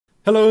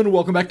Hello and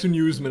welcome back to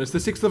Newsmin. It's the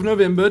 6th of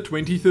November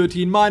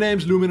 2013. My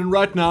name's Lumin and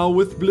right now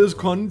with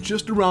BlizzCon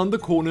just around the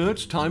corner,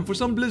 it's time for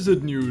some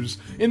Blizzard news.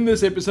 In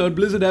this episode,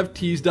 Blizzard have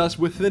teased us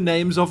with the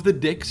names of the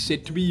decks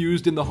set to be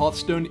used in the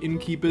Hearthstone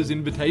Innkeepers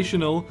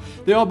Invitational.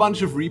 There are a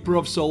bunch of Reaper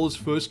of Souls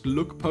first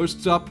look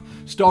posts up.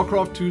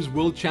 StarCraft 2's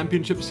World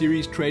Championship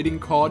Series trading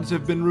cards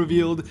have been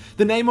revealed.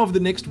 The name of the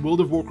next World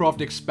of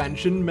Warcraft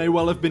expansion may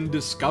well have been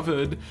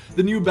discovered.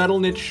 The new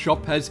Battle.net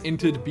shop has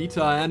entered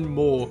beta and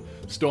more.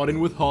 Starting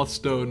with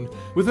Hearthstone.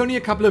 With only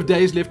a couple of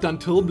days left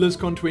until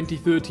BlizzCon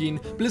 2013,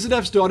 Blizzard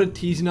have started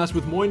teasing us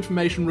with more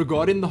information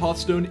regarding the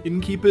Hearthstone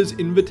Innkeepers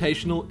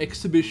Invitational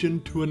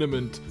Exhibition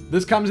Tournament.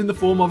 This comes in the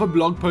form of a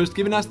blog post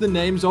giving us the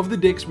names of the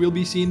decks we'll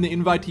be seeing the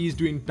invitees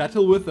doing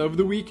battle with over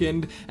the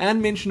weekend,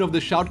 and mention of the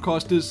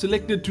shoutcasters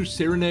selected to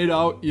serenade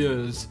our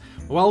ears.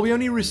 While we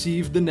only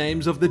received the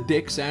names of the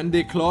decks and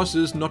their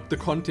classes, not the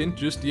content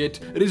just yet,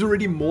 it is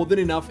already more than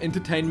enough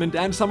entertainment,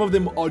 and some of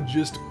them are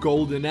just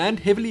golden and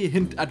heavily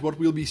hint at what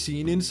we'll be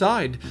seeing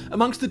inside.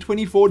 Amongst the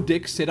 24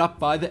 decks set up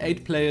by the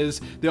 8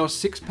 players, there are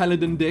 6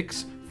 Paladin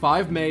decks,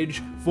 5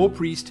 Mage, 4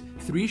 Priest,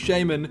 3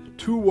 Shaman,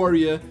 2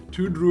 Warrior,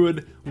 2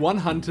 Druid, 1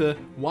 Hunter,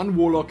 1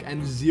 Warlock,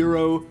 and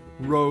 0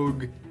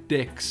 Rogue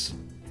decks.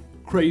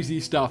 Crazy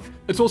stuff.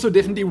 It's also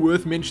definitely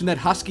worth mentioning that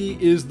Husky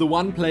is the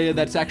one player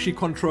that's actually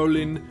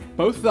controlling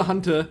both the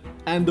Hunter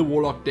and the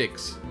Warlock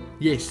decks.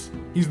 Yes,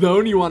 he's the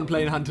only one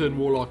playing Hunter and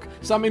Warlock.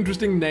 Some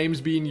interesting names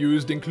being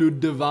used include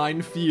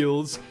Divine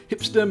Fields,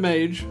 Hipster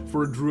Mage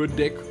for a Druid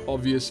deck,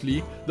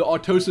 obviously, the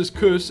Artosis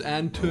Curse,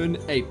 and Turn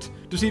 8.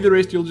 To see the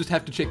rest, you'll just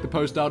have to check the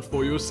post out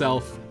for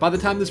yourself. By the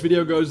time this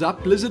video goes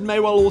up, Blizzard may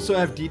well also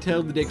have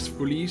detailed the decks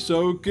fully,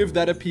 so give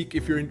that a peek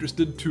if you're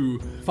interested too.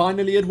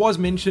 Finally, it was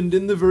mentioned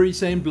in the very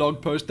same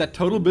blog post that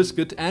Total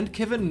Biscuit and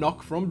Kevin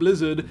Knock from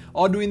Blizzard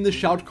are doing the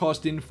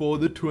shoutcasting for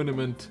the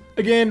tournament.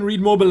 Again, read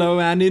more below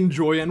and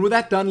enjoy, and with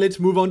that done, let's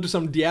move on to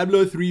some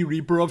Diablo 3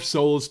 Reaper of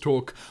Souls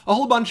talk. A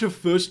whole bunch of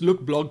first look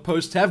blog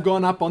posts have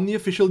gone up on the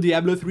official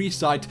Diablo 3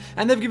 site,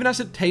 and they've given us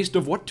a taste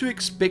of what to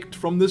expect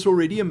from this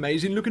already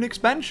amazing looking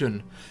expansion.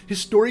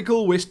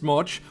 Historical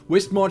Westmarch,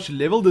 Westmarch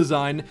level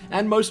design,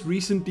 and most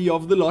recently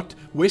of the lot,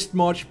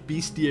 Westmarch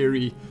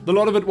bestiary. The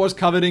lot of it was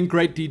covered in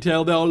great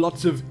detail. There are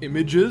lots of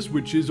images,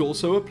 which is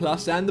also a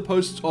plus, and the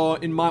posts are,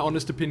 in my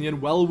honest opinion,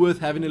 well worth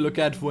having a look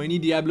at for any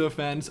Diablo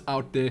fans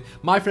out there.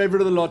 My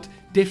favorite of the lot,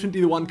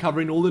 definitely the one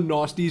covering all the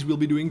nasties we'll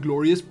be doing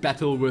glorious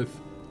battle with.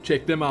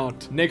 Check them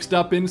out. Next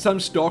up, in some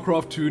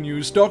StarCraft 2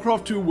 news,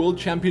 StarCraft 2 World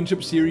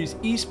Championship Series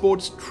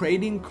esports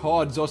trading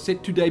cards are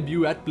set to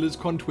debut at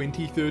BlizzCon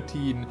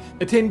 2013.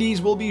 Attendees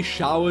will be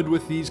showered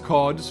with these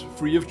cards,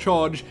 free of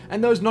charge,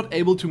 and those not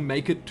able to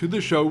make it to the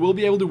show will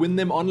be able to win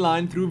them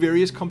online through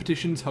various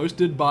competitions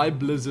hosted by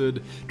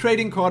Blizzard.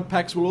 Trading card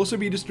packs will also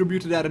be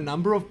distributed at a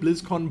number of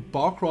BlizzCon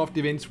Barcraft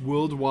events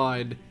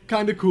worldwide.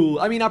 Kinda cool.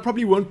 I mean, I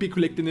probably won't be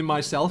collecting them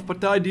myself, but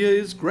the idea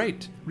is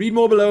great. Read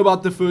more below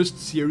about the first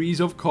series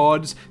of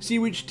cards, see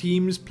which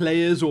teams,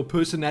 players, or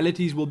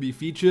personalities will be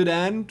featured,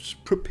 and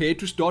prepare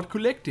to start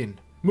collecting.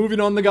 Moving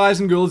on, the guys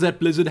and girls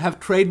at Blizzard have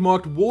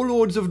trademarked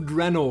Warlords of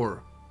Draenor,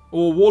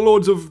 or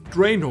Warlords of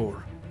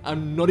Draenor.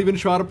 I'm not even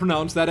sure how to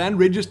pronounce that, and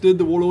registered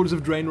the Warlords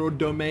of Draenor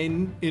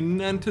domain in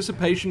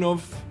anticipation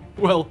of,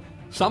 well,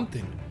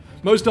 something.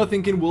 Most are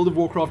thinking World of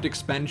Warcraft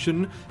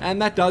expansion,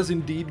 and that does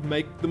indeed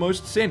make the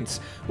most sense.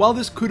 While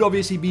this could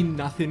obviously be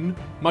nothing,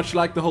 much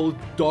like the whole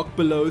Dark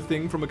Below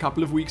thing from a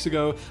couple of weeks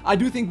ago, I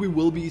do think we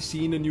will be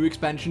seeing a new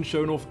expansion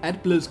shown off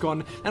at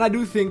BlizzCon, and I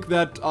do think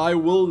that I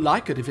will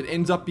like it if it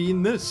ends up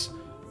being this.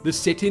 The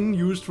setting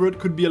used for it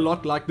could be a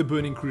lot like the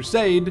Burning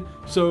Crusade,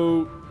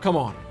 so come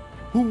on.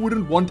 Who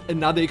wouldn't want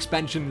another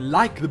expansion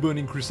like the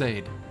Burning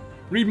Crusade?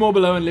 Read more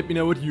below and let me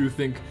know what you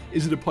think.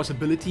 Is it a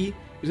possibility?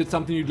 Is it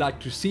something you'd like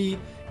to see?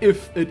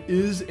 If it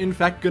is in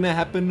fact gonna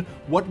happen,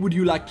 what would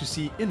you like to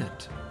see in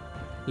it?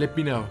 Let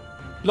me know.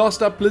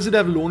 Last up, Blizzard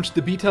have launched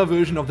the beta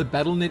version of the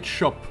Battle.net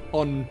shop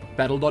on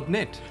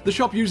Battle.net. The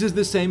shop uses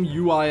the same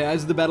UI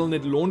as the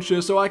Battle.net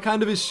launcher, so I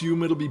kind of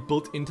assume it'll be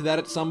built into that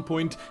at some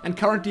point, and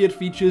currently it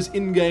features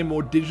in-game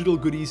or digital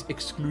goodies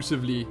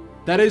exclusively.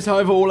 That is,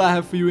 however, all I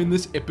have for you in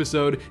this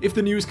episode. If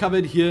the news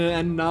covered here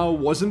and now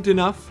wasn't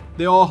enough,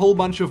 there are a whole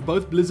bunch of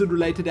both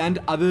Blizzard-related and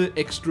other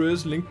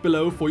extras linked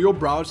below for your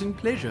browsing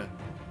pleasure.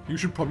 You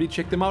should probably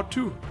check them out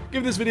too.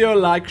 Give this video a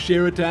like,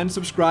 share it, and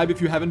subscribe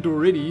if you haven't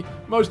already.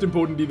 Most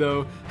importantly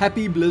though,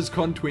 happy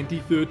BlizzCon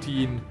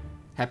 2013.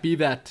 Happy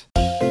that.